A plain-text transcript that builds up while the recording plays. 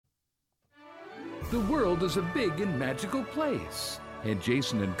The world is a big and magical place, and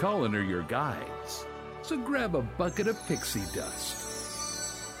Jason and Colin are your guides. So grab a bucket of pixie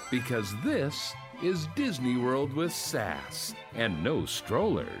dust, because this is Disney World with sass and no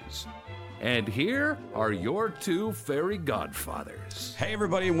strollers. And here are your two fairy godfathers. Hey,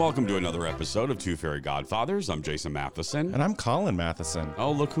 everybody, and welcome to another episode of Two Fairy Godfathers. I'm Jason Matheson. And I'm Colin Matheson.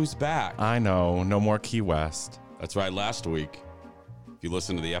 Oh, look who's back. I know, no more Key West. That's right, last week. If you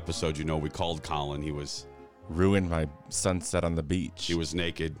listen to the episode, you know we called Colin. He was Ruined my sunset on the beach. He was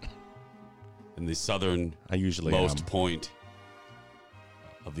naked in the southern I usually most am. point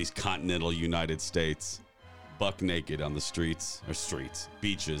of these continental United States. Buck naked on the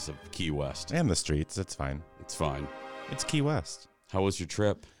beaches of Key West. And the streets, it's fine. It's fine. It's Key West. How was your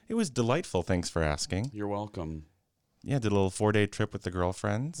trip? It was delightful, thanks for asking. You're welcome. Yeah, did a little 4-day trip with the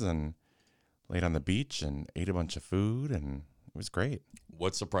girlfriends and laid on the beach and ate a bunch of food, and it was great.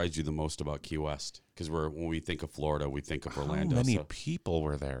 What surprised you the most about Key West? Because when we think of Florida, we think of Orlando. How many people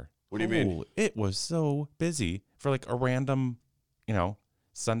were there? What do you mean? It was so busy for like a random,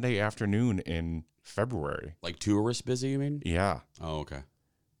 Sunday afternoon in February. Like tourists busy, you mean? Yeah. Oh, okay.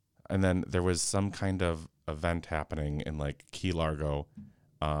 And then there was some kind of event happening in like Key Largo.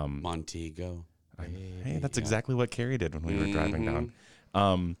 Montego. Hey, that's exactly what Carrie did when we were driving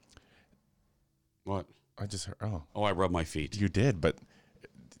down. What? I just heard, I rubbed my feet. you did, but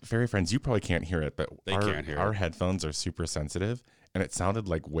fairy friends, you probably can't hear it, but They can't hear our it. headphones are super sensitive, and it sounded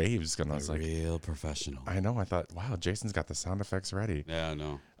like waves. And I was like, Real professional. I know. I thought, wow, Jason's got the sound effects ready. Yeah,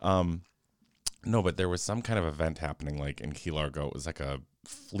 no. No, but there was some kind of event happening like in Key Largo. It was like a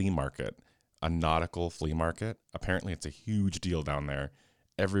flea market, a nautical flea market. Apparently, it's a huge deal down there.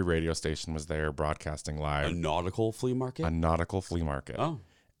 Every radio station was there broadcasting live. A nautical flea market? A nautical flea market. Oh.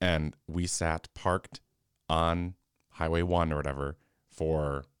 And we sat parked on Highway 1 or whatever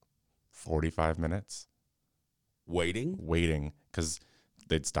for 45 minutes waiting because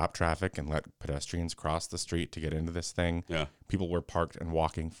they'd stop traffic and let pedestrians cross the street to get into this thing. Yeah. People were parked and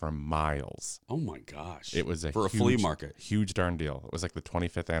walking for miles. Oh, my gosh. It was for a flea market. Huge darn deal. It was like the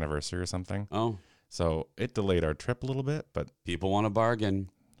 25th anniversary or something. Oh. So it delayed our trip a little bit, but People want a bargain.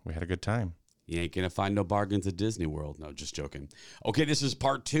 we had a good time. You ain't going to find no bargains at Disney World. No, just joking. Okay, this is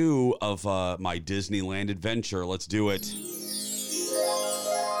part 2 of my Disneyland adventure. Let's do it.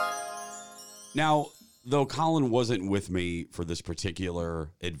 Now, though Colin wasn't with me for this particular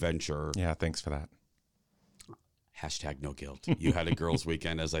adventure, Yeah, thanks for that. hashtag no guilt. You had a girls'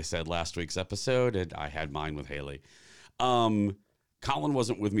 weekend, as I said last week's episode, and I had mine with Haley. Colin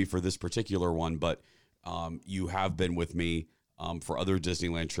wasn't with me for this particular one, but you have been with me for other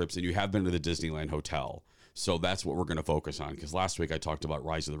Disneyland trips, and you have been to the Disneyland Hotel. So that's what we're going to focus on, because last week I talked about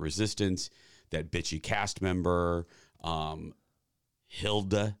Rise of the Resistance, that bitchy cast member,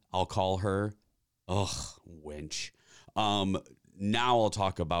 Hilda, I'll call her. Ugh, wench. Now I'll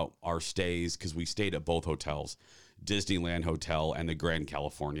talk about our stays, because we stayed at both hotels, Disneyland Hotel and the Grand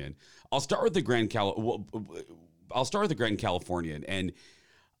Californian. I'll start with the Grand Californian, and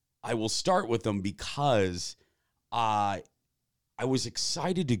I will start with them because I was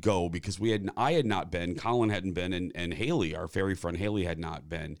excited to go because I had not been, Colin hadn't been, and Haley, our fairy friend Haley, had not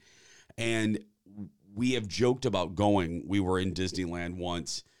been. And we have joked about going. We were in Disneyland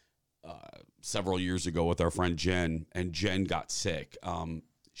once several years ago with our friend Jen, and Jen got sick.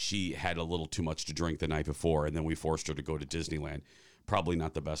 She had a little too much to drink the night before, and then we forced her to go to Disneyland. Probably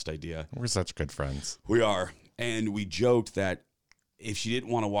not the best idea. We're such good friends. We are. And we joked that if she didn't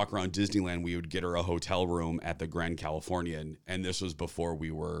want to walk around Disneyland, we would get her a hotel room at the Grand Californian. And this was before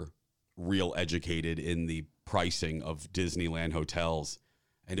we were real educated in the pricing of Disneyland hotels.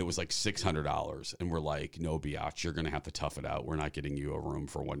 And it was like $600. And we're like, no, biatch, you're going to have to tough it out. We're not getting you a room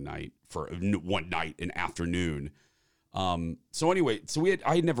for one night, an afternoon. So anyway,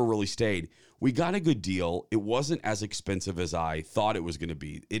 I had never really stayed. We got a good deal. It wasn't as expensive as I thought it was going to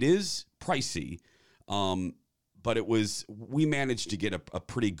be. It is pricey. But we managed to get a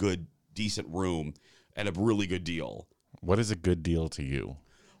pretty good, decent room at a really good deal. What is a good deal to you?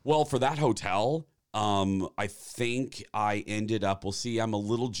 Well, for that hotel, I think I ended up, I'm a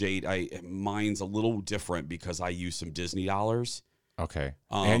little mine's a little different because I used some Disney dollars. Okay.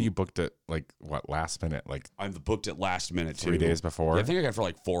 And you booked it last minute? I've booked it last minute too. 3 days before? Yeah, I think I got it for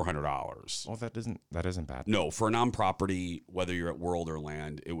like $400. Well, that isn't bad. No, for a non-property, whether you're at World or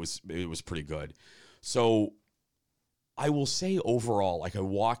Land, it was pretty good. So I will say overall, like I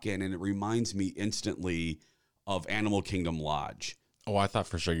walk in and it reminds me instantly of Animal Kingdom Lodge. Oh, I thought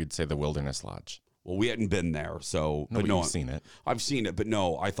for sure you'd say the Wilderness Lodge. Well, we hadn't been there, so No, but you've seen it. I've seen it, but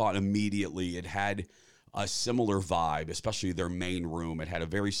no, I thought immediately it had a similar vibe, especially their main room. It had a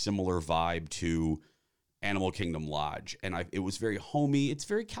very similar vibe to Animal Kingdom Lodge, and it was very homey. It's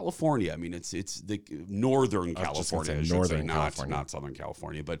very California. I mean, it's the Northern California, I should say, not Southern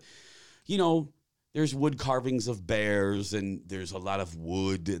California. But, you know, there's wood carvings of bears, and there's a lot of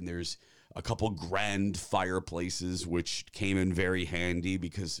wood, and there's a couple grand fireplaces, which came in very handy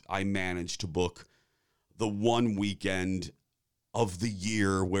because I managed to book the one weekend of the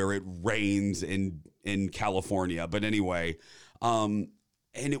year where it rains in California. But anyway, and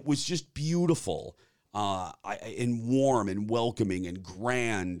it was just beautiful, and warm and welcoming and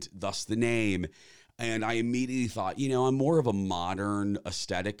grand, thus the name. And I immediately thought, you know, I'm more of a modern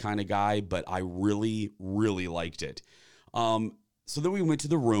aesthetic kind of guy, but I really, really liked it. So then we went to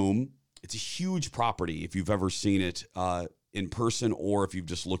the room. It's a huge property. If you've ever seen it in person or if you've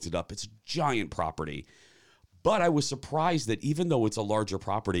just looked it up, it's a giant property. But I was surprised that even though it's a larger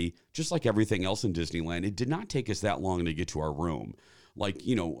property, just like everything else in Disneyland, it did not take us that long to get to our room. Like,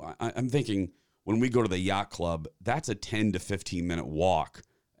 you know, I'm thinking when we go to the yacht club, that's a 10 to 15 minute walk.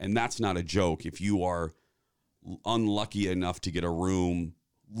 And that's not a joke. If you are unlucky enough to get a room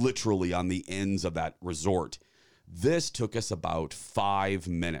literally on the ends of that resort, this took us about 5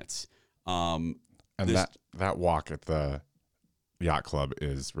 minutes. And that walk at the yacht club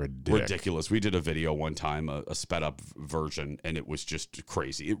is ridiculous. We did a video one time, a sped up version, and it was just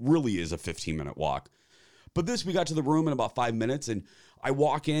crazy. It really is a 15-minute walk. But we got to the room in about 5 minutes, and I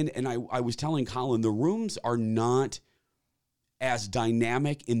walk in, and I was telling Colin, the rooms are not as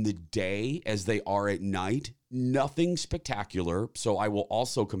dynamic in the day as they are at night. Nothing spectacular. So I will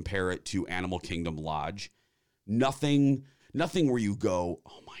also compare it to Animal Kingdom Lodge. Nothing where you go,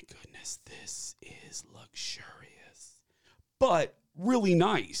 oh my goodness, this is luxurious. But really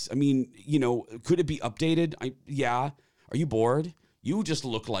nice. I mean, you know, could it be updated? Yeah. Are you bored? You just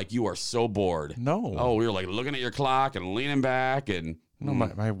look like you are so bored. No. Oh, you're like looking at your clock and leaning back and. No,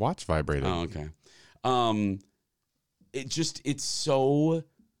 my watch vibrated. Oh, okay. It's so.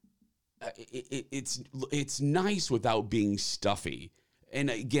 It's nice without being stuffy.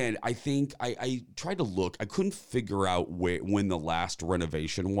 And again, I think I tried to look. I couldn't figure out when the last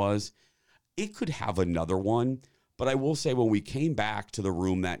renovation was. It could have another one. But I will say when we came back to the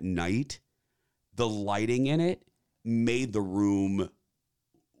room that night, the lighting in it made the room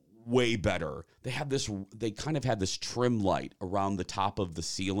way better. They kind of had this trim light around the top of the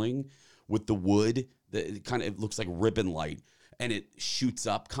ceiling with the wood. It looks like ribbon light, and it shoots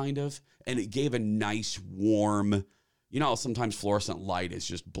up kind of, and it gave a nice warm, you know, sometimes fluorescent light is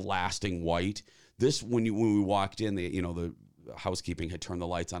just blasting white. This, when we walked in, the housekeeping had turned the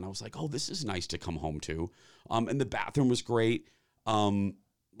lights on. I was like, oh, this is nice to come home to. And the bathroom was great.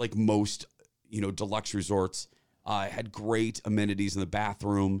 Like most, you know, deluxe resorts, had great amenities in the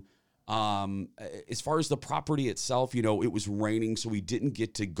bathroom. As far as the property itself, you know, it was raining, so we didn't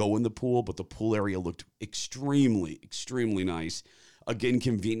get to go in the pool, but the pool area looked extremely, extremely nice. Again,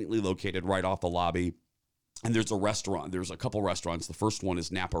 conveniently located right off the lobby. And there's a restaurant. There's a couple restaurants. The first one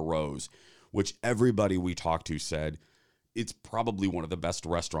is Napa Rose, which everybody we talked to said it's probably one of the best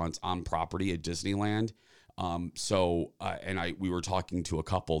restaurants on property at Disneyland. We were talking to a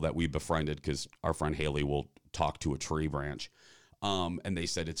couple that we befriended because our friend Haley will talk to a tree branch. And they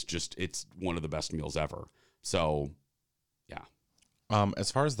said it's one of the best meals ever. So, yeah.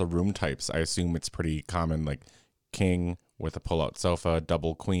 As far as the room types, I assume it's pretty common, like king with a pull-out sofa,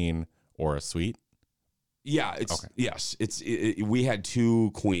 double queen, or a suite. Yeah, yes. We had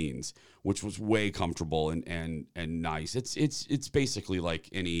 2 queens, which was way comfortable and nice. It's basically like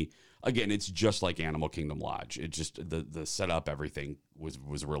it's just like Animal Kingdom Lodge. It just the setup, everything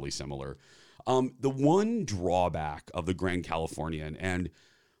was really similar. The one drawback of the Grand Californian, and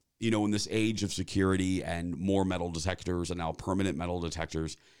you know, in this age of security and more metal detectors and now permanent metal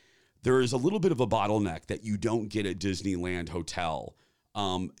detectors, there is a little bit of a bottleneck that you don't get at Disneyland Hotel.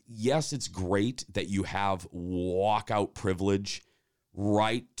 Yes, it's great that you have walkout privilege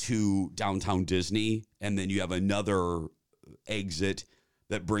right to Downtown Disney, and then you have another exit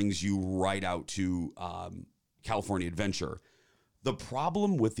that brings you right out to California Adventure. The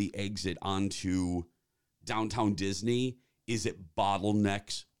problem with the exit onto Downtown Disney is it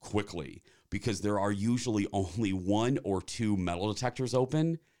bottlenecks quickly because there are usually only 1 or 2 metal detectors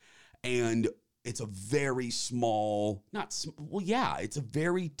open, and it's a very small, it's a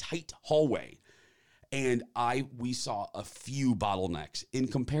very tight hallway. And we saw a few bottlenecks. In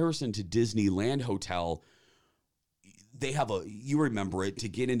comparison to Disneyland Hotel, they have you remember it, to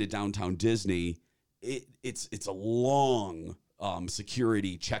get into Downtown Disney, it's a long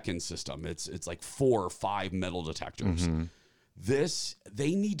security check-in system. It's like 4 or 5 metal detectors. Mm-hmm.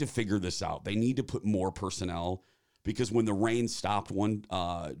 They need to figure this out. They need to put more personnel, because when the rain stopped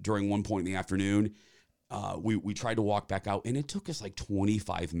during one point in the afternoon, we tried to walk back out, and it took us like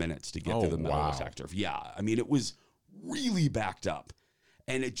 25 minutes to get through the metal detector. Yeah, I mean, it was really backed up,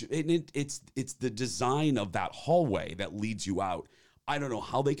 and it's the design of that hallway that leads you out. I don't know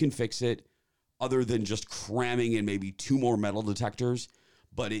how they can fix it, other than just cramming in maybe 2 more metal detectors.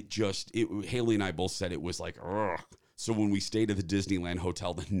 But Haley and I both said it was like, ugh. So when we stayed at the Disneyland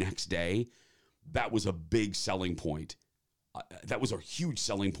Hotel the next day, that was a big selling point. That was a huge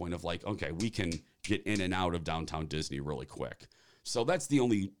selling point of like, okay, we can get in and out of downtown Disney really quick. So that's the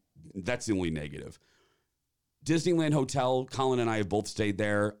only negative. Disneyland Hotel, Colin and I have both stayed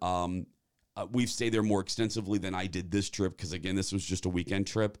there. We've stayed there more extensively than I did this trip, because again, this was just a weekend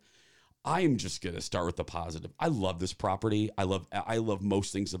trip. I am just going to start with the positive. I love this property. I love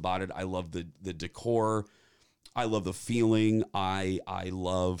most things about it. I love the decor. I love the feeling. I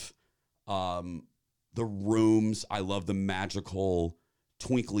love the rooms. I love the magical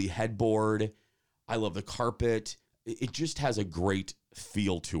twinkly headboard. I love the carpet. It just has a great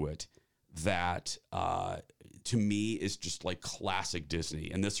feel to it that to me is just like classic Disney.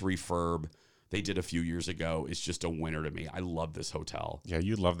 And this refurb they did a few years ago is just a winner to me. I love this hotel. Yeah,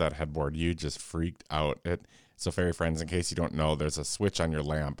 you love that headboard. You just freaked out. So fairy friends, in case you don't know, there's a switch on your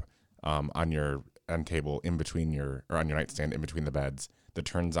lamp on your end table on your nightstand in between the beds that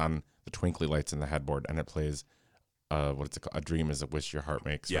turns on the twinkly lights in the headboard, and it plays what's it called? A Dream Is a Wish Your Heart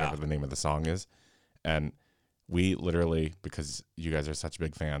Makes, whatever the name of the song is. And we literally, because you guys are such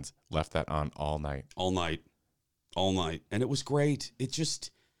big fans, left that on all night. All night. And it was great. It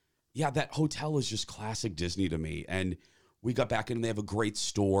just, that hotel is just classic Disney to me. And we got back in and they have a great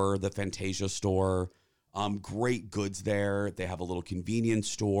store, the Fantasia store. Great goods there. They have a little convenience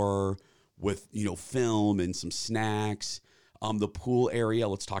store with, film and some snacks. The pool area,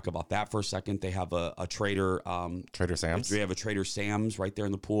 let's talk about that for a second. They have a Trader Sam's. They have a Trader Sam's right there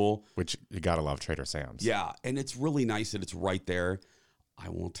in the pool. Which you gotta love Trader Sam's. Yeah, and it's really nice that it's right there. I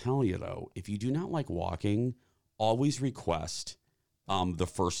will tell you though, if you do not like walking, always request the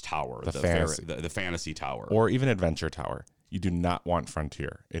first tower, the fantasy tower, or even Adventure Tower. You do not want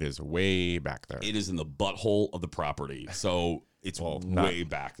Frontier. It is way back there. It is in the butthole of the property, so it's way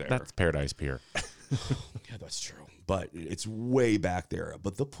back there. That's Paradise Pier. Yeah, that's true. But it's way back there.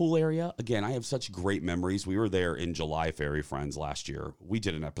 But the pool area, again, I have such great memories. We were there in July, Fairy Friends, last year. We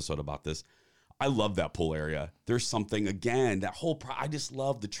did an episode about this. I love that pool area. There's something, again, I just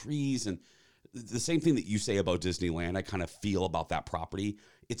love the trees. And the same thing that you say about Disneyland, I kind of feel about that property.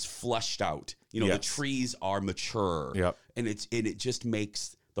 It's fleshed out. The trees are mature. Yep. And it just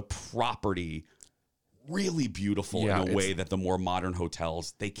makes the property really beautiful in a way that the more modern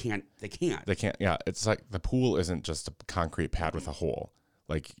hotels they can't. Yeah, it's like the pool isn't just a concrete pad with a hole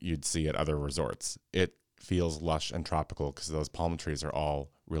like you'd see at other resorts. It feels lush and tropical because those palm trees are all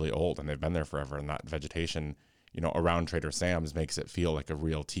really old and they've been there forever, and that vegetation around Trader Sam's makes it feel like a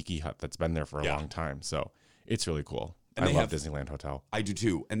real tiki hut that's been there for a long time. So it's really cool. And I love Disneyland Hotel. I do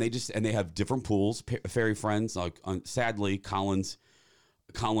too. And they have different pools. Fairy Friends, like sadly Colin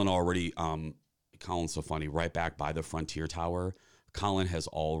already Colin's so funny. Right back by the Frontier Tower, Colin has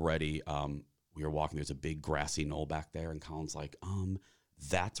already, we were walking, there's a big grassy knoll back there, and Colin's like,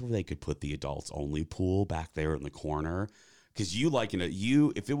 that's where they could put the adults only pool back there in the corner. Because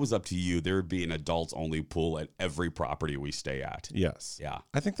if it was up to you, there would be an adults only pool at every property we stay at. Yes. Yeah.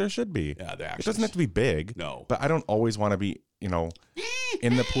 I think there should be. Yeah, it doesn't have to be big. No. But I don't always want to be,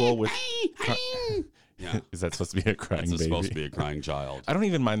 in the pool with... Yeah. Is that supposed to be a crying baby? It's supposed to be a crying child. I don't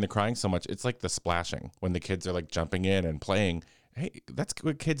even mind the crying so much. It's like the splashing when the kids are like jumping in and playing. Hey, that's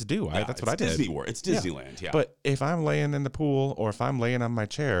what kids do. That's what I did. Disney World. It's Disneyland. Yeah. But if I'm laying in the pool or if I'm laying on my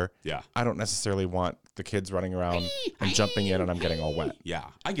chair, I don't necessarily want the kids running around and jumping in and I'm getting all wet. Yeah,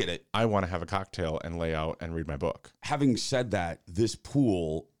 I get it. I want to have a cocktail and lay out and read my book. Having said that, this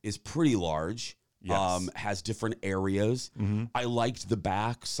pool is pretty large. Yes. Has different areas. Mm-hmm. I liked the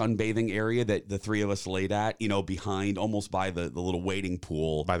back sunbathing area that the three of us laid at, behind, almost by the little wading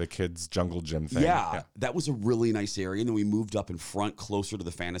pool. By the kids' jungle gym thing. Yeah, that was a really nice area. And then we moved up in front closer to the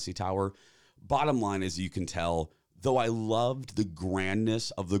Fantasy Tower. Bottom line, as you can tell, though I loved the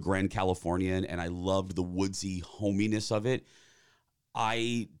grandness of the Grand Californian and I loved the woodsy hominess of it,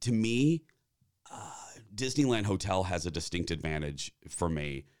 to me, Disneyland Hotel has a distinct advantage for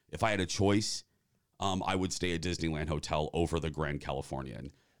me. If I had a choice, I would stay at Disneyland Hotel over the Grand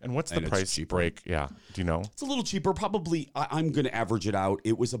Californian. And what's the price break? Yeah. Do you know? It's a little cheaper. Probably, I'm going to average it out.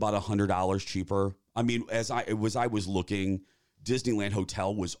 It was about $100 cheaper. I mean, as I was looking, Disneyland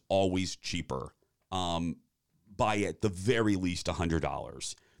Hotel was always cheaper. by at the very least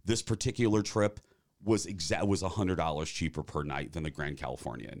 $100. This particular trip was $100 cheaper per night than the Grand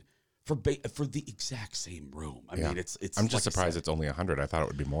Californian for the exact same room. I mean, it's. I'm just surprised it's only 100. I thought it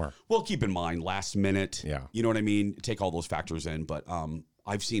would be more. Well, keep in mind, last minute. Yeah. You know what I mean? Take all those factors in, but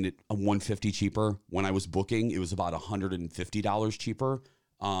I've seen it a $150 cheaper. When I was booking, it was about $150 cheaper.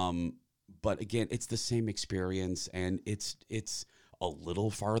 But again, it's the same experience, and it's a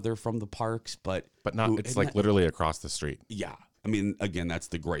little farther from the parks, but not. It's like literally across the street. Yeah. I mean, again, that's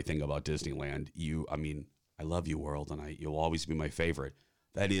the great thing about Disneyland. I love you, world, and you'll always be my favorite.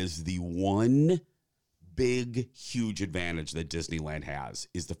 That is the one big, huge advantage that Disneyland has,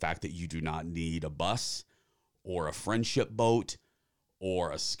 is the fact that you do not need a bus or a friendship boat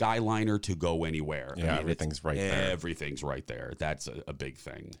or a Skyliner to go anywhere. Yeah, everything's right there. Everything's right there. That's a big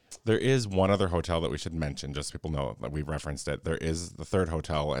thing. There is one other hotel that we should mention, just so people know that we referenced it. There is the third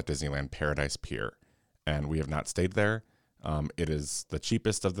hotel at Disneyland, Paradise Pier, and we have not stayed there. It is the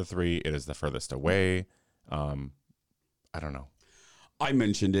cheapest of the three. It is the furthest away. I don't know. I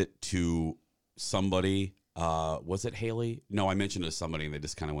mentioned it to somebody. Was it Haley? No, I mentioned it to somebody and they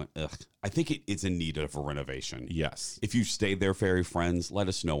just kind of went, ugh. I think it's in need of a renovation. Yes. If you stayed there, fairy friends, let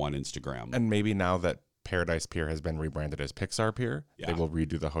us know on Instagram. And maybe now that Paradise Pier has been rebranded as Pixar Pier, they will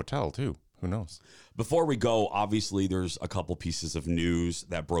redo the hotel too. Who knows? Before we go, obviously there's a couple pieces of news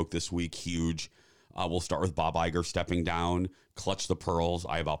that broke this week. Huge. We'll start with Bob Iger stepping down. Clutch the pearls.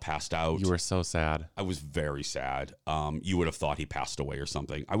 I about passed out. You were so sad. I was very sad. You would have thought he passed away or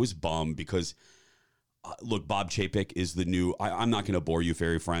something. I was bummed because, look, Bob Chapek is the new. I'm not going to bore you,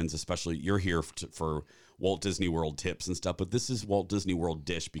 fairy friends, especially you're here for Walt Disney World tips and stuff, but this is Walt Disney World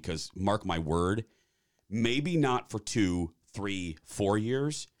dish because, mark my word, maybe not for 2, 3, 4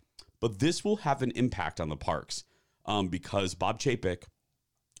 years, but this will have an impact on the parks because Bob Chapek,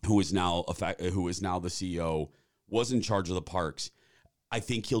 who is now the CEO, was in charge of the parks. I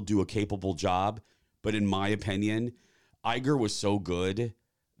think he'll do a capable job, but in my opinion, Iger was so good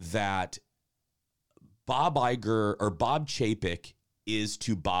that Bob Chapek is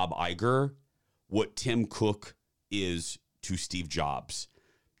to Bob Iger what Tim Cook is to Steve Jobs.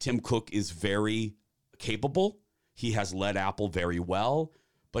 Tim Cook is very capable. He has led Apple very well,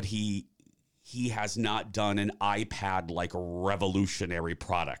 but he has not done an iPad-like revolutionary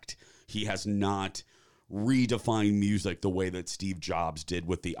product. He has not redefined music the way that Steve Jobs did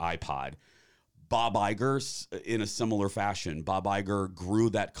with the iPod. Bob Iger, in a similar fashion, Bob Iger grew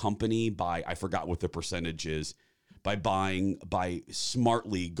that company by, I forgot what the percentage is, by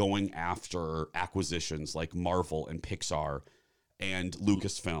smartly going after acquisitions like Marvel and Pixar and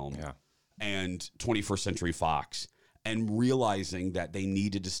Lucasfilm and 21st Century Fox, and realizing that they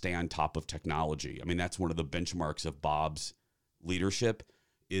needed to stay on top of technology. I mean, that's one of the benchmarks of Bob's leadership,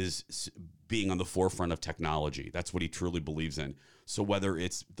 is being on the forefront of technology. That's what he truly believes in. So whether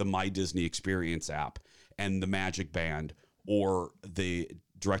it's the My Disney Experience app and the Magic Band or the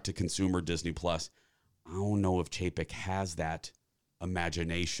direct-to-consumer Disney Plus, I don't know if Chapek has that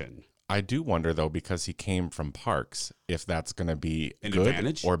imagination. I do wonder, though, because he came from parks, if that's going to be an good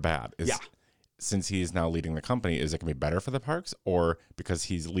advantage or bad. Since he is now leading the company, is it going to be better for the parks? Or because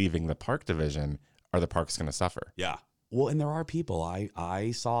he's leaving the park division, are the parks going to suffer? Yeah. Well, and there are people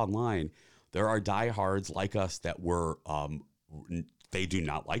I saw online. There are diehards like us that were they do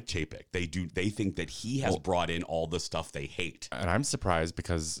not like Chapek. They think that he has brought in all the stuff they hate. And I'm surprised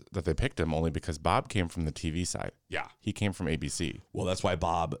that they picked him only because Bob came from the TV side. Yeah. He came from ABC. Well, that's why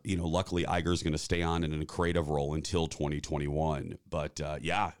Bob, luckily Iger's going to stay on in a creative role until 2021. But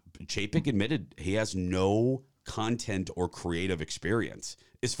Chapek admitted he has no content or creative experience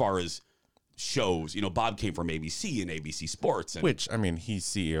as far as shows. Bob came from ABC and ABC Sports. Which, I mean, he's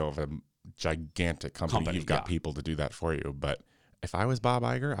CEO of a gigantic company. You've got people to do that for you. But if I was Bob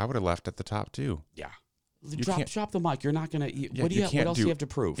Iger, I would have left at the top too. Yeah. Drop the mic. You're not going to. What else do you have to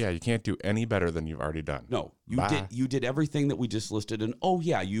prove? Yeah, you can't do any better than you've already done. No, you did everything that we just listed. And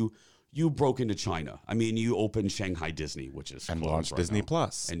you broke into China. I mean, you opened Shanghai Disney, which is and launched Disney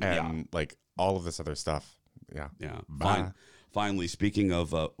Plus and like all of this other stuff. Yeah. Yeah. Finally, speaking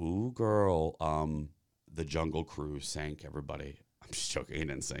of the Jungle Cruise sank, everybody. I'm just joking, it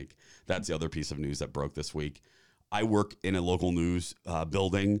didn't sink. That's the other piece of news that broke this week. I work in a local news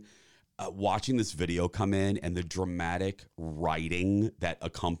building. Watching this video come in and the dramatic writing that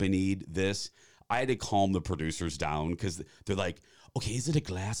accompanied this, I had to calm the producers down because they're like, okay, is it a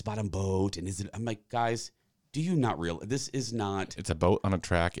glass bottom boat? And I'm like, guys, do you not realize this is not. It's a boat on a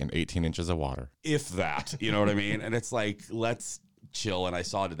track in 18 inches of water. If that, you know what I mean? And it's like, let's chill. And I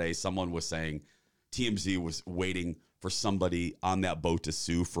saw today someone was saying TMZ was waiting for somebody on that boat to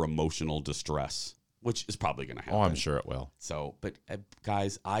sue for emotional distress. which is probably going to happen. Oh, I'm sure it will. So, but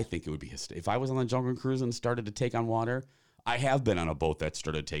guys, I think it would be hysterical. If I was on the Jungle Cruise and started to take on water, I have been on a boat that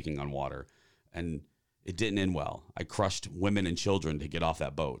started taking on water, and it didn't end well. I crushed women and children to get off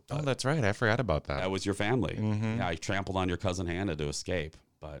that boat. Oh, that's right. I forgot about that. That was your family. Mhm. Yeah, I trampled on your cousin Hannah to escape,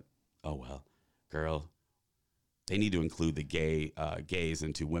 but oh well. Girl, they need to include the gays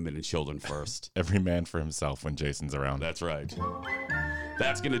into women and children first. Every man for himself when Jason's around. That's right.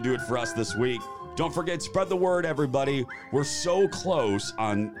 That's going to do it for us this week. Don't forget, spread the word, everybody. We're so close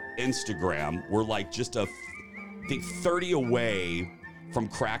on Instagram. We're like just I think 30 away from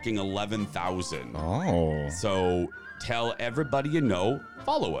cracking 11,000. Oh. So tell everybody you know,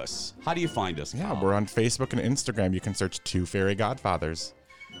 follow us. How do you find us, Yeah, Kyle? we're on Facebook and Instagram. You can search Two Fairy Godfathers.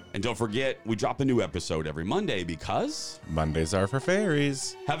 And don't forget, we drop a new episode every Monday because Mondays are for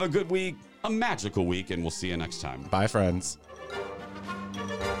fairies. have a good week, a magical week, and we'll see you next time. Bye, friends.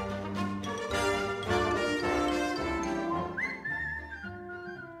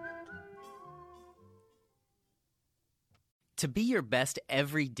 To be your best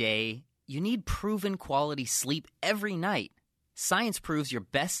every day, you need proven quality sleep every night. Science proves your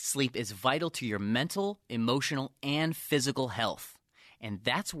best sleep is vital to your mental, emotional, and physical health. And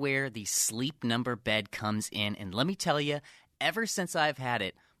that's where the Sleep Number bed comes in. And let me tell you, ever since I've had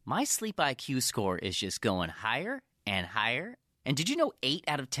it, my sleep IQ score is just going higher and higher. And did you know 8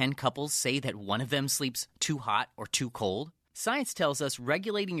 out of 10 couples say that one of them sleeps too hot or too cold? Science tells us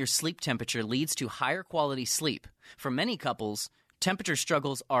regulating your sleep temperature leads to higher quality sleep. For many couples, temperature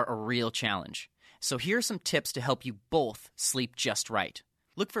struggles are a real challenge. So here are some tips to help you both sleep just right.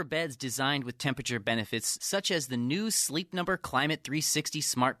 Look for beds designed with temperature benefits such as the new Sleep Number Climate 360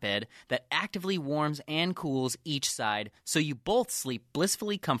 Smart Bed that actively warms and cools each side so you both sleep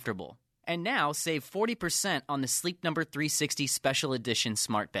blissfully comfortable. And now save 40% on the Sleep Number 360 Special Edition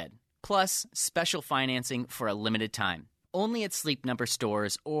Smart Bed. Plus, special financing for a limited time. Only at Sleep Number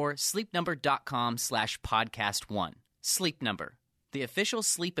stores or sleepnumber.com/podcast1. Sleep Number, the official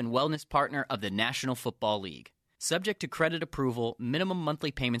sleep and wellness partner of the National Football League. Subject to credit approval, minimum monthly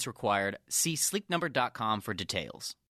payments required. See sleepnumber.com for details.